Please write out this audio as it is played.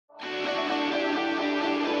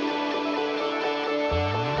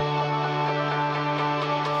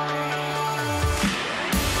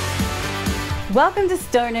Welcome to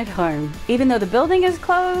Stone at Home. Even though the building is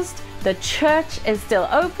closed, the church is still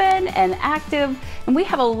open and active, and we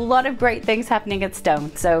have a lot of great things happening at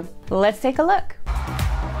Stone. So let's take a look.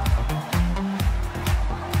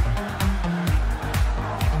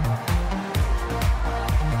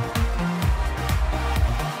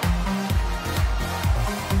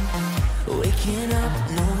 Waking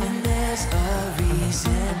up knowing there's a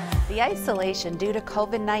reason. The isolation due to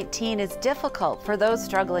COVID-19 is difficult for those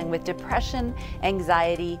struggling with depression,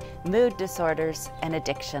 anxiety, mood disorders, and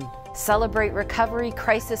addiction. Celebrate Recovery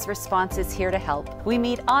Crisis Response is here to help. We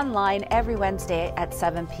meet online every Wednesday at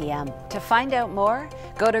 7 p.m. To find out more,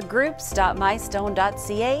 go to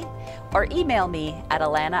groups.mystone.ca or email me at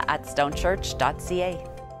alana@stonechurch.ca.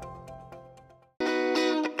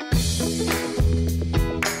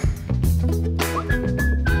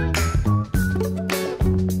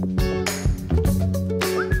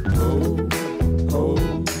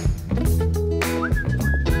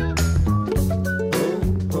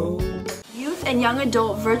 And young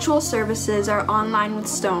adult virtual services are online with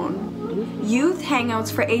Stone. Youth hangouts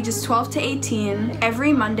for ages 12 to 18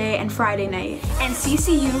 every Monday and Friday night. And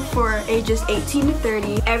CCU for ages 18 to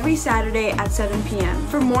 30 every Saturday at 7 p.m.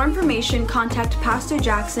 For more information, contact Pastor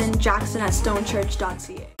Jackson at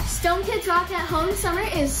stonechurch.ca. Stone Kids Rock at Home Summer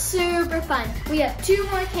is super fun. We have 2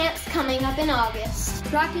 more camps coming up in August.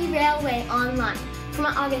 Rocky Railway online from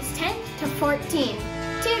August 10th to 14th.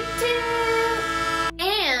 Toot toot!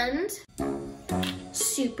 And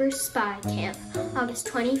Super Spy Camp, August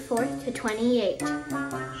 24th to 28th.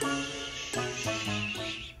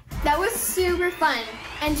 That was super fun.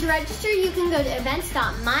 And to register, you can go to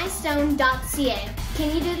events.mystone.ca.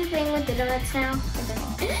 Can you do the thing with the donuts now?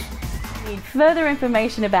 Need further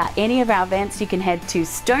information about any of our events, you can head to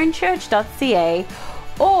stonechurch.ca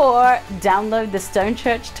or download the Stone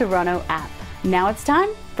Church Toronto app. Now it's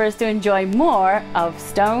time for us to enjoy more of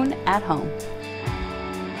Stone at Home.